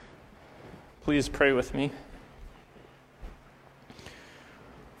Please pray with me.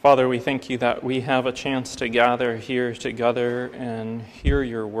 Father, we thank you that we have a chance to gather here together and hear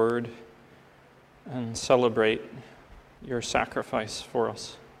your word and celebrate your sacrifice for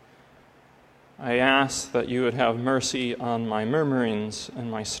us. I ask that you would have mercy on my murmurings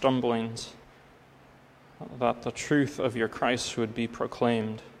and my stumblings, that the truth of your Christ would be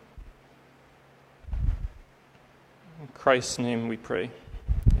proclaimed. In Christ's name we pray.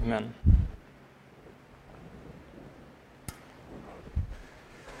 Amen.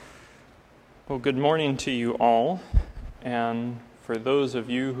 Well, good morning to you all, and for those of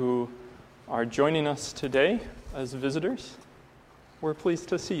you who are joining us today as visitors, we're pleased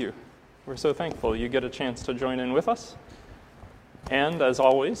to see you. We're so thankful you get a chance to join in with us. And as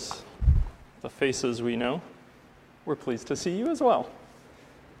always, the faces we know, we're pleased to see you as well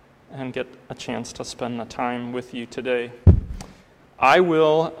and get a chance to spend the time with you today. I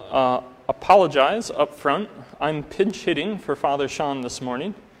will apologize up front. I'm pinch hitting for Father Sean this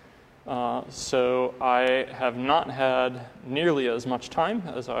morning. So I have not had nearly as much time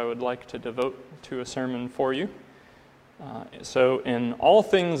as I would like to devote to a sermon for you. So in all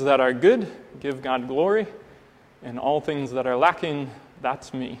things that are good, give God glory. In all things that are lacking,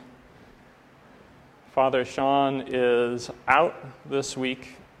 that's me. Father Sean is out this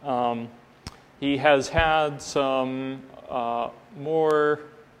week. He has had some more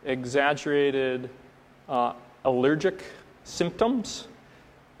exaggerated allergic symptoms.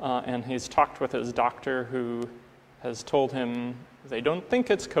 And he's talked with his doctor, who has told him they don't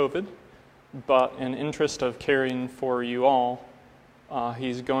think it's COVID, but in interest of caring for you all,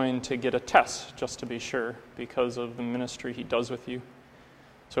 he's going to get a test just to be sure because of the ministry he does with you.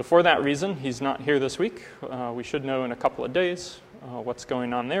 So for that reason, he's not here this week. We should know in a couple of days what's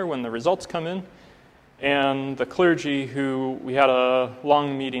going on there when the results come in. And the clergy, who we had a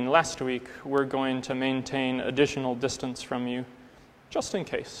long meeting last week, we're going to maintain additional distance from you, just in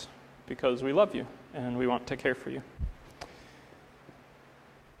case, because we love you and we want to care for you.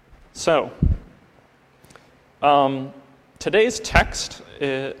 So, today's text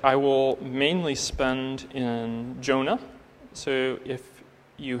I will mainly spend in Jonah. So if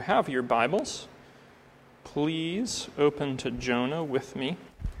you have your Bibles, please open to Jonah with me.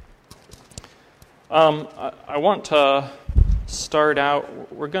 I want to start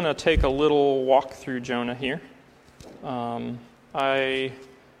out, we're going to take a little walk through Jonah here. I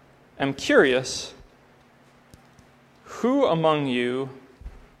am curious, who among you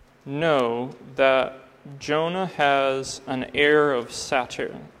know that Jonah has an air of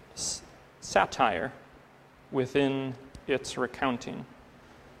satire within its recounting?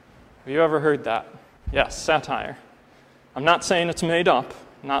 Have you ever heard that? Yes, satire. I'm not saying it's made up,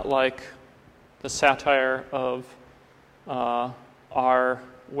 not like the satire of our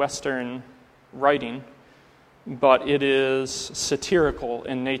Western writing, but it is satirical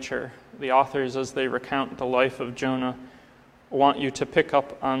in nature. The authors, as they recount the life of Jonah, want you to pick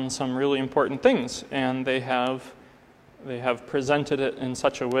up on some really important things, and they have presented it in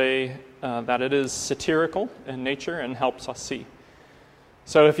such a way that it is satirical in nature and helps us see.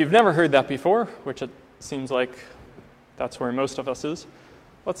 So if you've never heard that before, which it seems like that's where most of us is,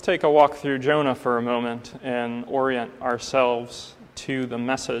 let's take a walk through Jonah for a moment and orient ourselves to the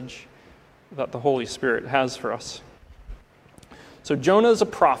message that the Holy Spirit has for us. So Jonah is a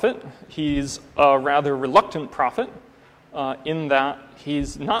prophet. He's a rather reluctant prophet in that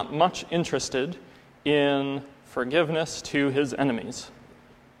he's not much interested in forgiveness to his enemies,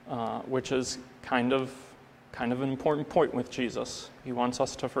 which is kind of an important point with Jesus. He wants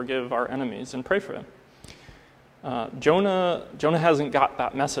us to forgive our enemies and pray for them. Jonah hasn't got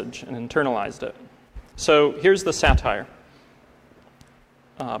that message and internalized it. So here's the satire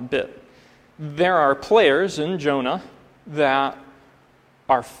bit. There are players in Jonah that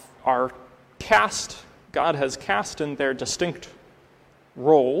are cast, God has cast in their distinct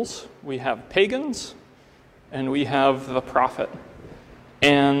roles. We have pagans and we have the prophet.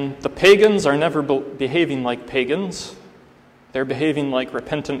 And the pagans are never behaving like pagans. They're behaving like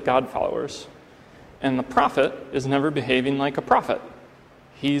repentant God followers. And the prophet is never behaving like a prophet.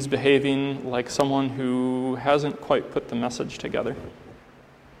 He's behaving like someone who hasn't quite put the message together.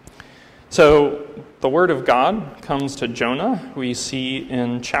 So the word of God comes to Jonah. We see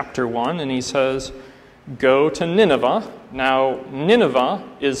in chapter 1, and he says, "Go to Nineveh." Now, Nineveh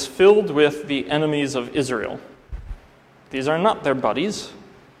is filled with the enemies of Israel. These are not their buddies.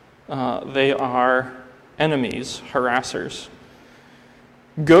 They are enemies, harassers.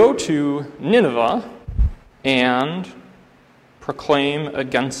 Go to Nineveh and proclaim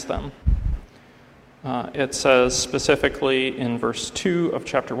against them. It says specifically in verse 2 of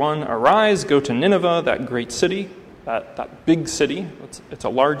chapter 1, "Arise, go to Nineveh, that great city," that big city, it's a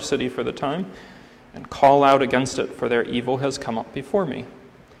large city for the time, "and call out against it, for their evil has come up before me."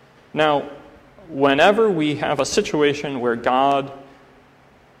 Now, whenever we have a situation where God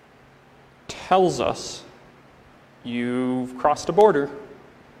tells us, "You've crossed a border,"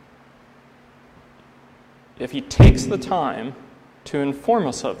 if he takes the time to inform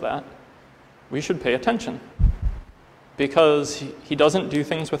us of that, we should pay attention. Because he doesn't do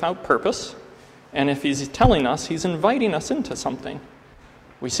things without purpose, and if he's telling us, he's inviting us into something.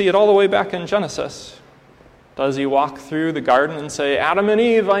 We see it all the way back in Genesis. Does he walk through the garden and say, "Adam and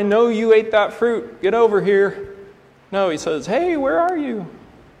Eve, I know you ate that fruit. Get over here." No, he says, "Hey, where are you?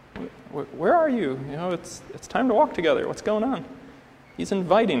 Where are you? You know, it's time to walk together. What's going on?" He's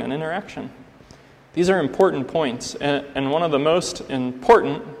inviting an interaction. These are important points, and one of the most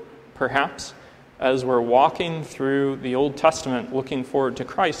important, perhaps, as we're walking through the Old Testament looking forward to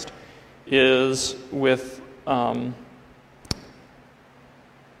Christ, is with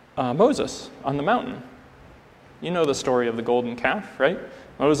Moses on the mountain. You know the story of the golden calf, right?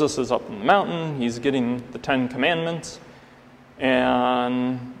 Moses is up on the mountain, he's getting the 10 Commandments,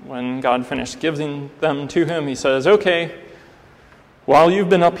 and when God finished giving them to him, he says, "Okay, while you've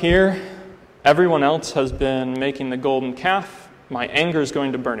been up here, everyone else has been making the golden calf. My anger is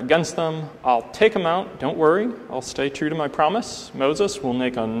going to burn against them. I'll take them out. Don't worry. I'll stay true to my promise. Moses will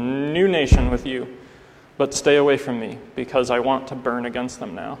make a new nation with you. But stay away from me, because I want to burn against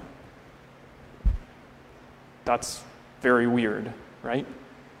them now." That's very weird, right?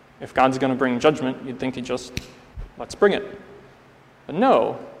 If God's going to bring judgment, you'd think he'd just, let's bring it. But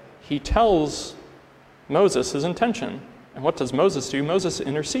no, he tells Moses his intention. And what does Moses do? Moses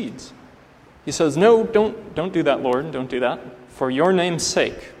intercedes. He says, "No, don't do that, Lord. Don't do that. For your name's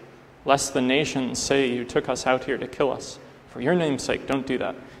sake, lest the nations say you took us out here to kill us. For your name's sake, don't do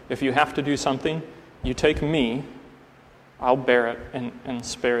that. If you have to do something, you take me, I'll bear it and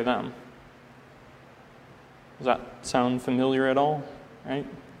spare them." Does that sound familiar at all? Right?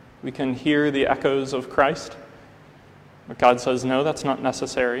 We can hear the echoes of Christ. But God says, "No, that's not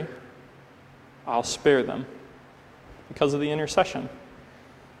necessary. I'll spare them," because of the intercession.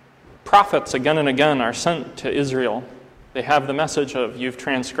 Prophets again and again are sent to Israel. They have the message of, "You've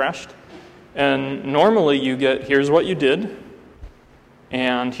transgressed." And normally you get, "Here's what you did,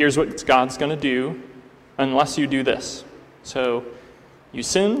 and here's what God's going to do unless you do this. So you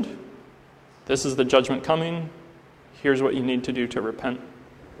sinned. This is the judgment coming. Here's what you need to do to repent."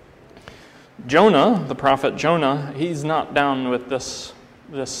 Jonah, the prophet Jonah, he's not down with this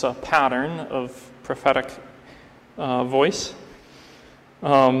pattern of prophetic voice.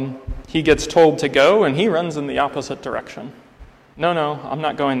 He gets told to go, and he runs in the opposite direction. No, I'm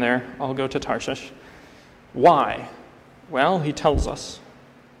not going there. I'll go to Tarshish. Why? Well, he tells us.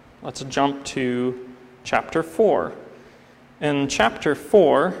 Let's jump to chapter 4. In chapter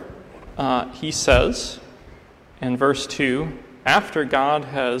 4, he says, in verse 2, after God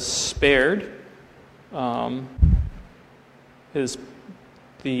has spared the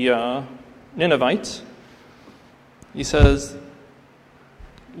Ninevites, he says,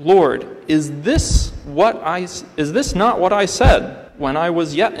 "Lord, is this not what I said when I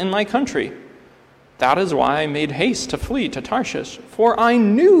was yet in my country? That is why I made haste to flee to Tarshish, for I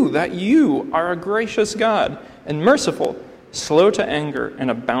knew that you are a gracious God and merciful, slow to anger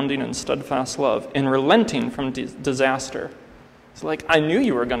and abounding in steadfast love, and relenting from disaster." It's like, I knew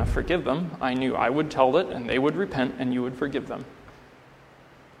you were going to forgive them. I knew I would tell it, and they would repent, and you would forgive them.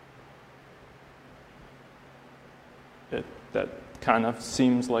 That kind of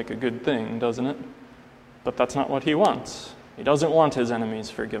seems like a good thing, doesn't it? But that's not what he wants. He doesn't want his enemies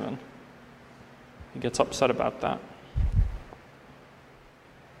forgiven. He gets upset about that.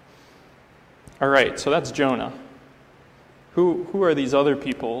 All right, so that's Jonah. Who are these other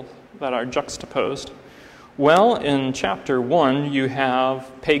people that are juxtaposed? Well, in chapter 1, you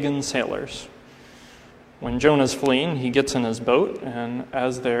have pagan sailors. When Jonah's fleeing, he gets in his boat, and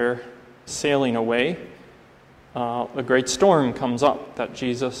as they're sailing away, a great storm comes up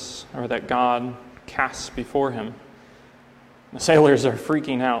that God casts before him. The sailors are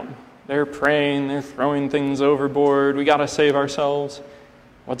freaking out. They're praying, they're throwing things overboard. We got to save ourselves.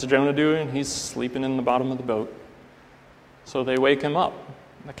 What's Jonah doing? He's sleeping in the bottom of the boat. So they wake him up.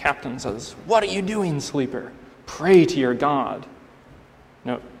 The captain says, "What are you doing, sleeper? Pray to your God."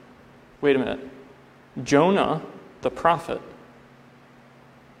 No, wait a minute. Jonah, the prophet,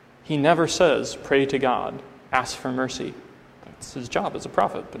 he never says, "Pray to God, ask for mercy." That's his job as a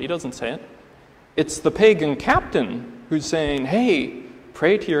prophet, but he doesn't say it. It's the pagan captain who's saying, "Hey,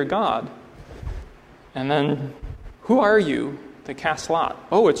 pray to your God." And then, who are you? They cast lot.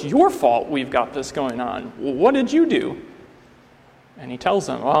 Oh, it's your fault we've got this going on. Well, what did you do? And he tells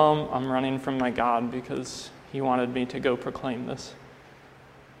them, I'm running from my God because he wanted me to go proclaim this.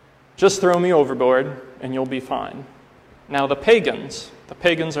 Just throw me overboard and you'll be fine. Now the pagans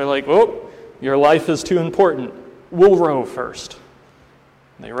are like, oh, your life is too important. We'll row first.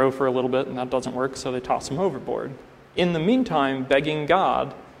 And they row for a little bit and that doesn't work, so they toss him overboard. In the meantime, begging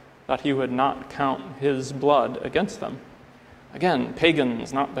God that he would not count his blood against them. Again,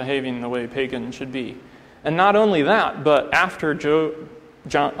 pagans not behaving the way pagans should be. And not only that, but after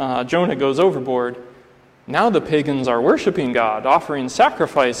Jonah goes overboard, now the pagans are worshiping God, offering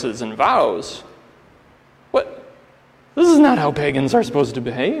sacrifices and vows. What? This is not how pagans are supposed to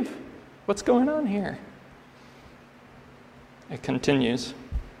behave. What's going on here? It continues.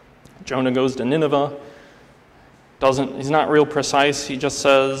 Jonah goes to Nineveh. He's not real precise. He just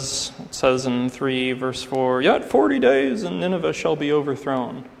says, it says in 3 verse 4, yet 40 days and Nineveh shall be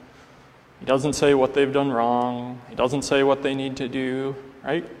overthrown. He doesn't say what they've done wrong. He doesn't say what they need to do,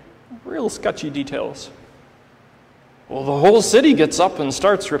 right? Real sketchy details. Well, the whole city gets up and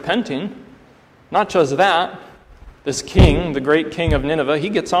starts repenting. Not just that, this king, the great king of Nineveh, he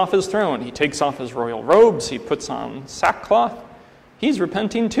gets off his throne. He takes off his royal robes. He puts on sackcloth. He's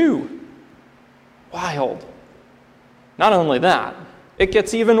repenting too. Wild. Not only that, it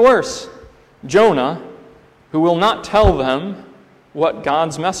gets even worse. Jonah, who will not tell them what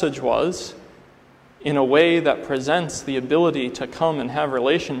God's message was in a way that presents the ability to come and have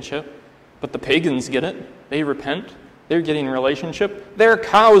relationship, but the pagans get it. They repent. They're getting relationship. Their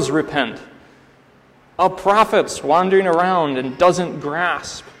cows repent. A prophet's wandering around and doesn't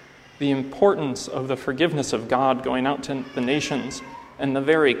grasp the importance of the forgiveness of God going out to the nations, and the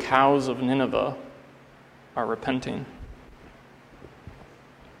very cows of Nineveh are repenting.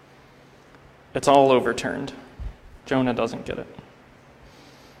 It's all overturned. Jonah doesn't get it.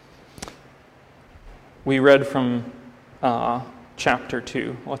 We read from chapter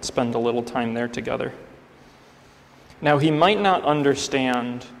 2. Let's spend a little time there together. Now, he might not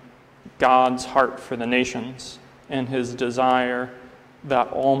understand God's heart for the nations and his desire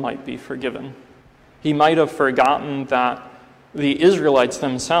that all might be forgiven. He might have forgotten that the Israelites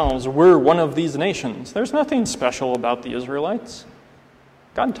themselves were one of these nations. There's nothing special about the Israelites.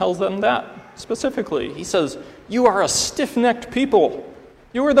 God tells them that specifically. He says, you are a stiff-necked people.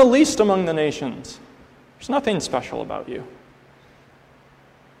 You are the least among the nations. There's nothing special about you.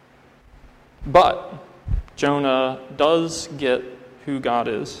 But Jonah does get who God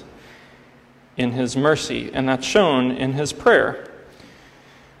is in his mercy, and that's shown in his prayer.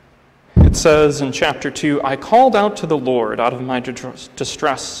 It says in chapter 2, I called out to the Lord out of my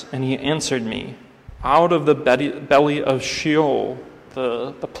distress, and he answered me. Out of the belly of Sheol,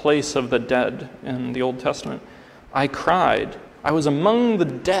 the place of the dead in the Old Testament, I cried. I was among the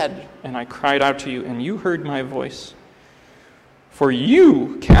dead, and I cried out to you, and you heard my voice. For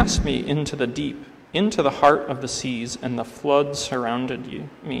you cast me into the deep, into the heart of the seas, and the flood surrounded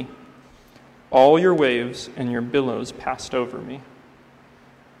me. All your waves and your billows passed over me.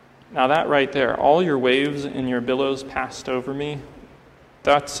 Now that right there, all your waves and your billows passed over me,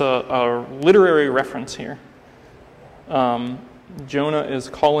 that's a literary reference here. Jonah is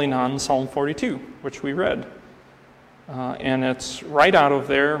calling on Psalm 42, which we read. And it's right out of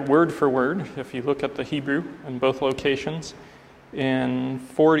there, word for word, if you look at the Hebrew in both locations. In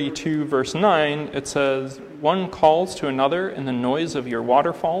 42 verse 9, it says, one calls to another in the noise of your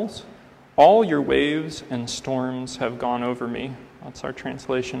waterfalls. All your waves and storms have gone over me. That's our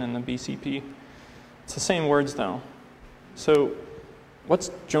translation in the BCP. It's the same words, though. So what's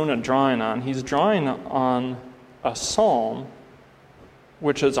Jonah drawing on? He's drawing on a psalm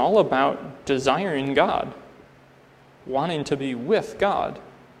which is all about desiring God, wanting to be with God,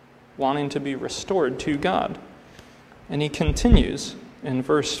 wanting to be restored to God. And he continues in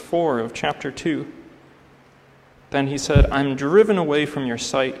verse 4 of chapter 2. Then he said, I'm driven away from your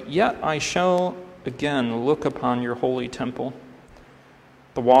sight, yet I shall again look upon your holy temple.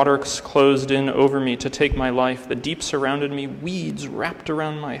 The waters closed in over me to take my life. The deep surrounded me. Weeds wrapped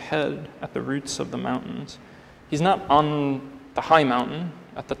around my head at the roots of the mountains. He's not on the high mountain,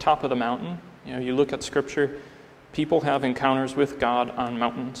 at the top of the mountain. You know, you look at Scripture, people have encounters with God on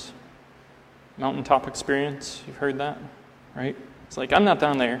mountains. Mountaintop experience, you've heard that, right? It's like, I'm not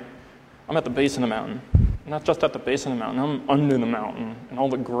down there. I'm at the base of the mountain. I'm not just at the base of the mountain. I'm under the mountain, and all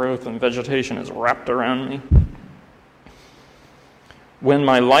the growth and vegetation is wrapped around me. When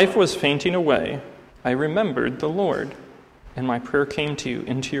my life was fainting away, I remembered the Lord, and my prayer came to you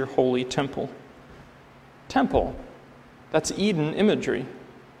into your holy temple. Temple, that's Eden imagery.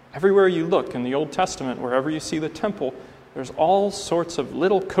 Everywhere you look in the Old Testament, wherever you see the temple, there's all sorts of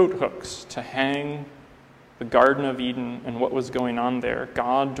little coat hooks to hang the Garden of Eden and what was going on there,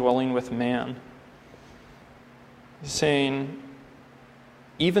 God dwelling with man. He's saying,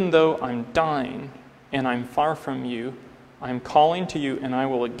 even though I'm dying and I'm far from you, I'm calling to you, and I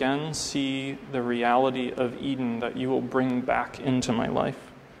will again see the reality of Eden that you will bring back into my life.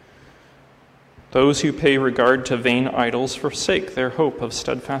 Those who pay regard to vain idols forsake their hope of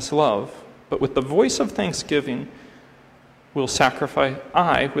steadfast love, but with the voice of thanksgiving will sacrifice.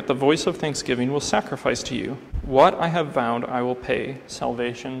 I, with the voice of thanksgiving, will sacrifice to you. What I have vowed I will pay.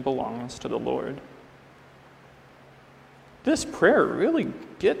 Salvation belongs to the Lord. This prayer really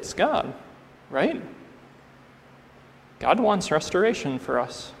gets God, right? God wants restoration for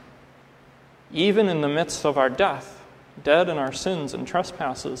us. Even in the midst of our death, dead in our sins and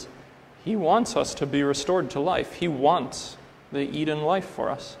trespasses, He wants us to be restored to life. He wants the Eden life for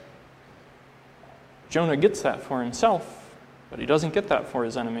us. Jonah gets that for himself, but he doesn't get that for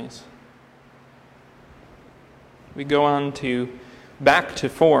his enemies. We go on back to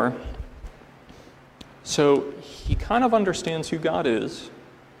 4. So he kind of understands who God is,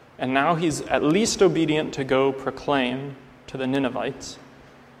 and now he's at least obedient to go proclaim to the Ninevites.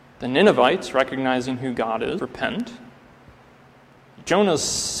 The Ninevites, recognizing who God is, repent. Jonah's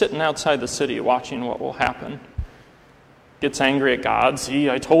sitting outside the city watching what will happen. Gets angry at God. See,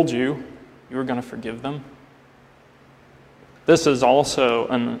 I told you were going to forgive them. This is also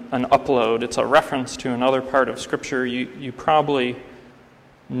an upload. It's a reference to another part of Scripture. You probably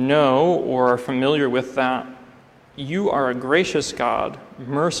know or are familiar with that. You are a gracious God,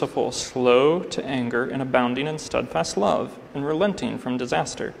 merciful, slow to anger, and abounding in steadfast love, and relenting from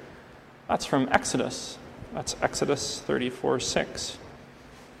disaster. That's from Exodus. That's Exodus 34:6.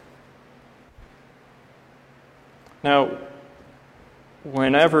 Now,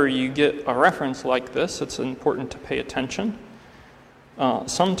 whenever you get a reference like this, it's important to pay attention.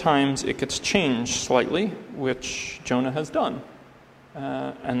 Sometimes it gets changed slightly, which Jonah has done.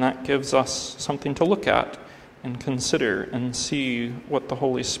 And that gives us something to look at and consider and see what the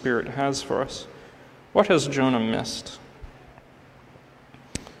Holy Spirit has for us. What has Jonah missed?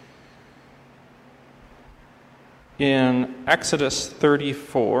 In Exodus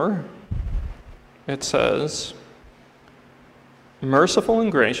 34, it says, merciful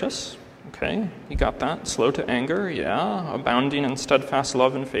and gracious. Okay, you got that. Slow to anger, yeah. Abounding in steadfast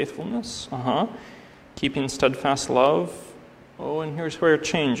love and faithfulness. Keeping steadfast love. Oh, and here's where it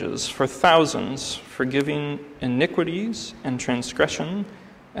changes. For thousands, forgiving iniquities and transgression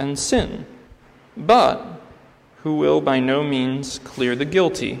and sin, but who will by no means clear the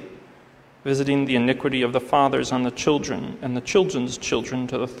guilty, visiting the iniquity of the fathers on the children and the children's children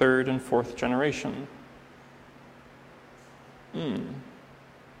to the third and fourth generation.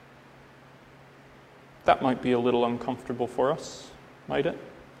 That might be a little uncomfortable for us, might it?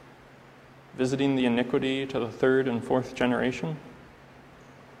 Visiting the iniquity to the third and fourth generation.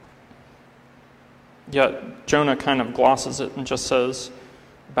 Yet Jonah kind of glosses it and just says,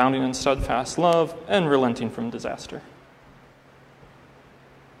 abounding in steadfast love and relenting from disaster.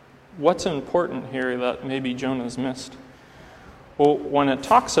 What's important here that maybe Jonah's missed? Well, when it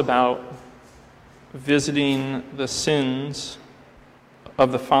talks about visiting the sins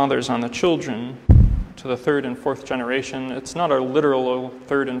of the fathers on the children to the third and fourth generation, it's not a literal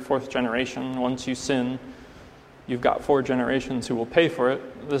third and fourth generation. Once you sin, you've got 4 generations who will pay for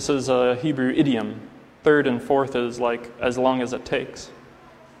it. This is a Hebrew idiom. Third and fourth is like as long as it takes.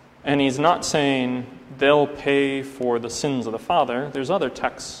 And he's not saying they'll pay for the sins of the father. There's other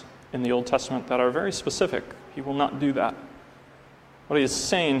texts in the Old Testament that are very specific. He will not do that. What he's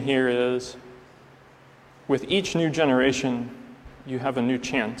saying here is, with each new generation, you have a new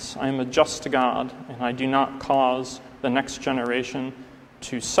chance. I am a just God, and I do not cause the next generation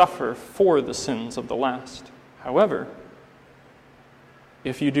to suffer for the sins of the last. However,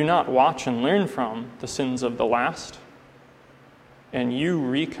 if you do not watch and learn from the sins of the last, and you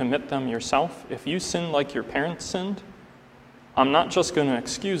recommit them yourself, if you sin like your parents sinned, I'm not just going to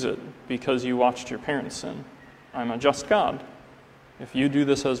excuse it because you watched your parents sin. I'm a just God. If you do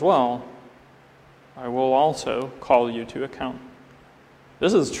this as well, I will also call you to account.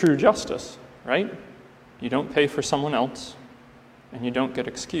 This is true justice, right? You don't pay for someone else, and you don't get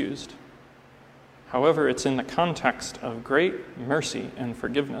excused. However, it's in the context of great mercy and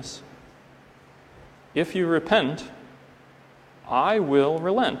forgiveness. If you repent, I will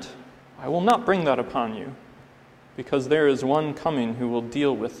relent. I will not bring that upon you, because there is one coming who will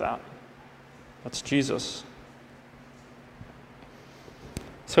deal with that. That's Jesus.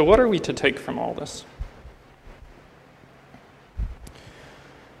 So what are we to take from all this?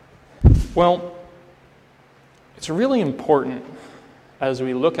 Well, it's really important as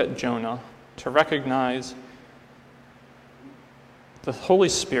we look at Jonah to recognize the Holy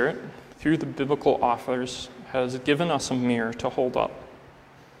Spirit, through the biblical authors, has given us a mirror to hold up.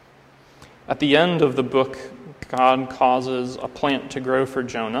 At the end of the book, God causes a plant to grow for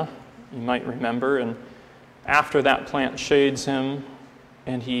Jonah, you might remember, and after that plant shades him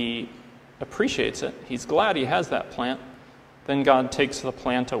and he appreciates it, he's glad he has that plant, then God takes the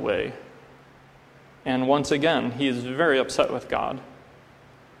plant away. And once again, he is very upset with God.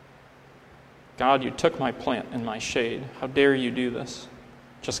 God, you took my plant and my shade. How dare you do this?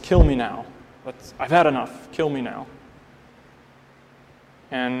 Just kill me now. I've had enough. Kill me now.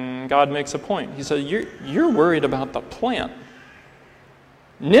 And God makes a point. He says, you're worried about the plant.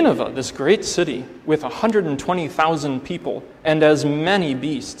 Nineveh, this great city with 120,000 people and as many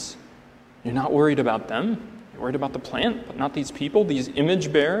beasts. You're not worried about them. You're worried about the plant, but not these people, these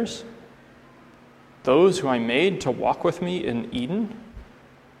image bearers. Those who I made to walk with me in Eden.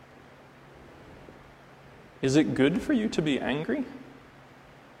 Is it good for you to be angry?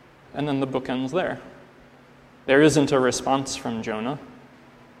 And then the book ends there. There isn't a response from Jonah.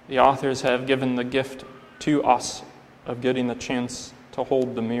 The authors have given the gift to us of getting the chance to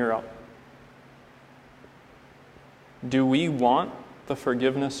hold the mirror up. Do we want the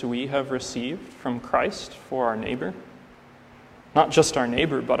forgiveness we have received from Christ for our neighbor? Not just our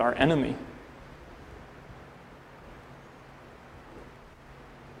neighbor, but our enemy.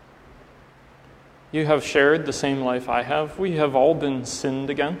 You have shared the same life I have. We have all been sinned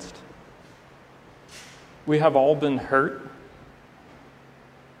against. We have all been hurt.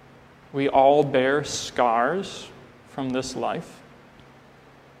 We all bear scars from this life.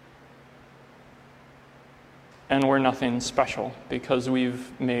 And we're nothing special because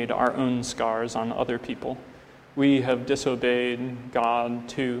we've made our own scars on other people. We have disobeyed God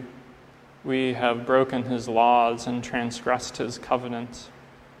too. We have broken his laws and transgressed his covenants.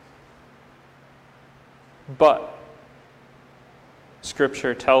 But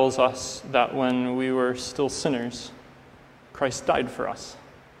Scripture tells us that when we were still sinners, Christ died for us.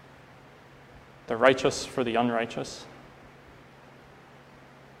 The righteous for the unrighteous.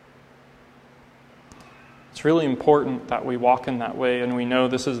 It's really important that we walk in that way, and we know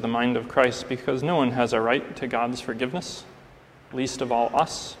this is the mind of Christ because no one has a right to God's forgiveness, least of all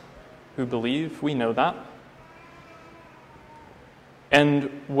us who believe. We know that. And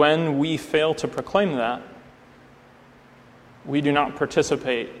when we fail to proclaim that, we do not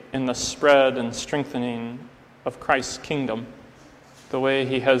participate in the spread and strengthening of Christ's kingdom the way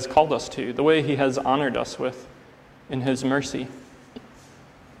he has called us to, the way he has honored us with in his mercy.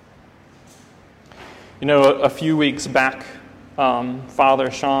 You know, a few weeks back, Father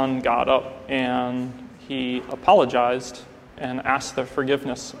Sean got up and he apologized and asked the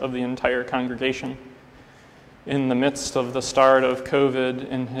forgiveness of the entire congregation in the midst of the start of COVID,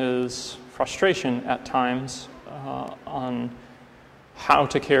 in his frustration at times on how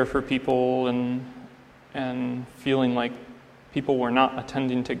to care for people and feeling like people were not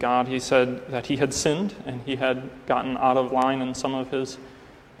attending to God. He said that he had sinned and he had gotten out of line in some of his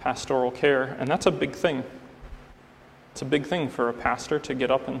pastoral care, and that's a big thing. It's a big thing for a pastor to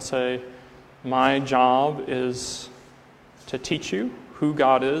get up and say, my job is to teach you who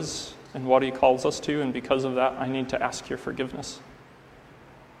God is and what he calls us to, and because of that, I need to ask your forgiveness.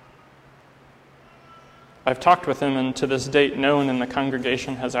 I've talked with him, and to this date, no one in the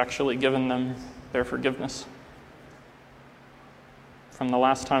congregation has actually given them their forgiveness. From the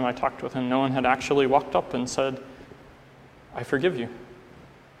last time I talked with him, no one had actually walked up and said, I forgive you.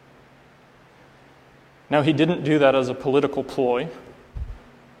 Now, he didn't do that as a political ploy.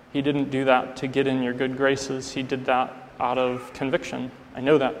 He didn't do that to get in your good graces. He did that out of conviction. I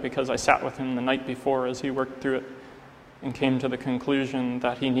know that because I sat with him the night before as he worked through it and came to the conclusion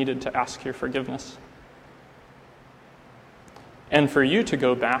that he needed to ask your forgiveness. And for you to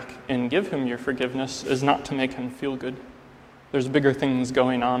go back and give him your forgiveness is not to make him feel good. There's bigger things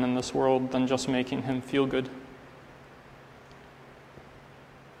going on in this world than just making him feel good.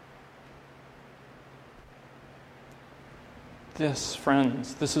 This,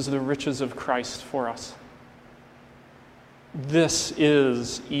 friends, this is the riches of Christ for us. This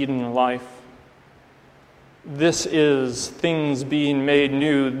is Eden life. This is things being made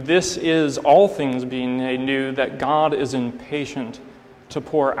new. This is all things being made new that God is impatient to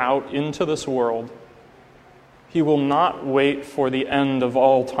pour out into this world. He will not wait for the end of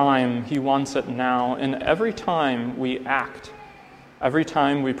all time. He wants it now. And every time we act, every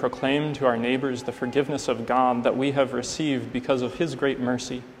time we proclaim to our neighbors the forgiveness of God that we have received because of his great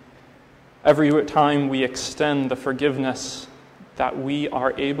mercy, every time we extend the forgiveness that we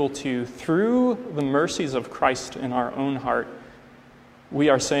are able to, through the mercies of Christ in our own heart, we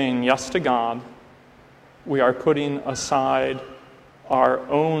are saying yes to God. We are putting aside our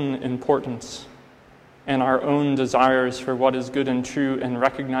own importance and our own desires for what is good and true, and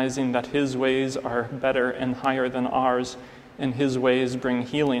recognizing that His ways are better and higher than ours, and His ways bring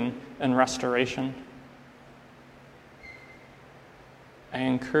healing and restoration. I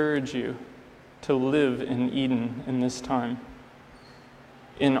encourage you to live in Eden in this time,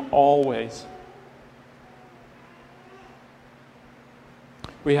 in all ways.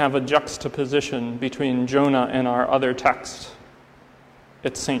 We have a juxtaposition between Jonah and our other text.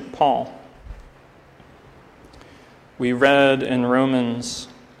 It's St. Paul. We read in Romans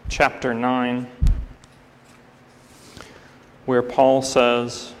chapter 9, where Paul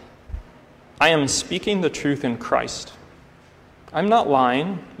says, I am speaking the truth in Christ. I'm not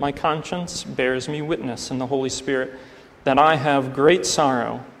lying. My conscience bears me witness in the Holy Spirit that I have great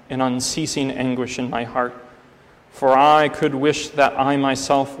sorrow and unceasing anguish in my heart. For I could wish that I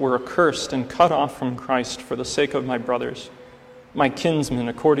myself were accursed and cut off from Christ for the sake of my brothers, my kinsmen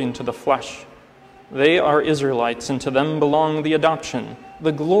according to the flesh. They are Israelites, and to them belong the adoption,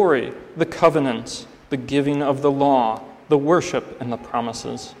 the glory, the covenants, the giving of the law, the worship, and the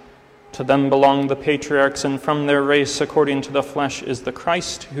promises. To them belong the patriarchs, and from their race, according to the flesh, is the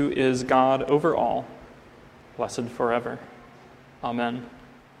Christ, who is God over all, blessed forever. Amen.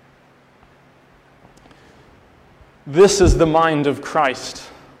 This is the mind of Christ,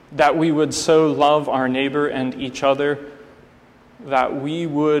 that we would so love our neighbor and each other that we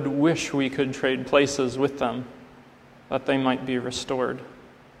would wish we could trade places with them, that they might be restored.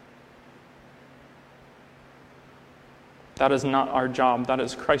 That is not our job, that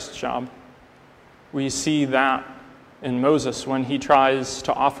is Christ's job. We see that in Moses when he tries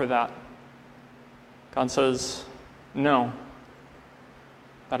to offer that. God says, no,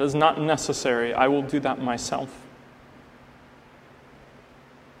 that is not necessary. I will do that myself.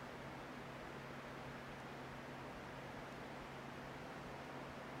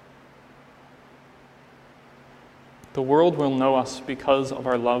 The world will know us because of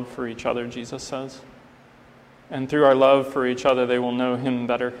our love for each other, Jesus says. And through our love for each other, they will know Him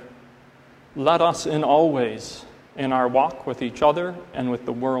better. Let us in all ways, in our walk with each other and with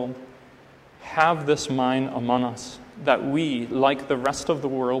the world, have this mind among us, that we, like the rest of the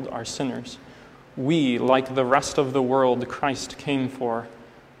world, are sinners. We, like the rest of the world, Christ came for.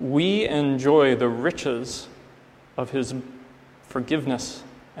 We enjoy the riches of His forgiveness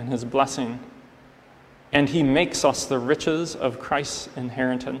and His blessing. And He makes us the riches of Christ's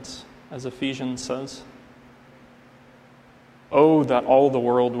inheritance, as Ephesians says. Oh, that all the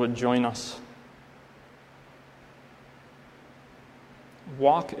world would join us.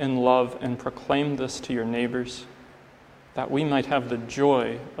 Walk in love and proclaim this to your neighbors, that we might have the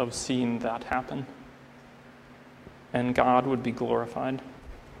joy of seeing that happen, and God would be glorified.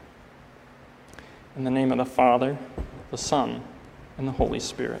 In the name of the Father, the Son, and the Holy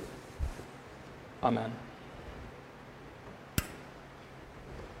Spirit. Amen.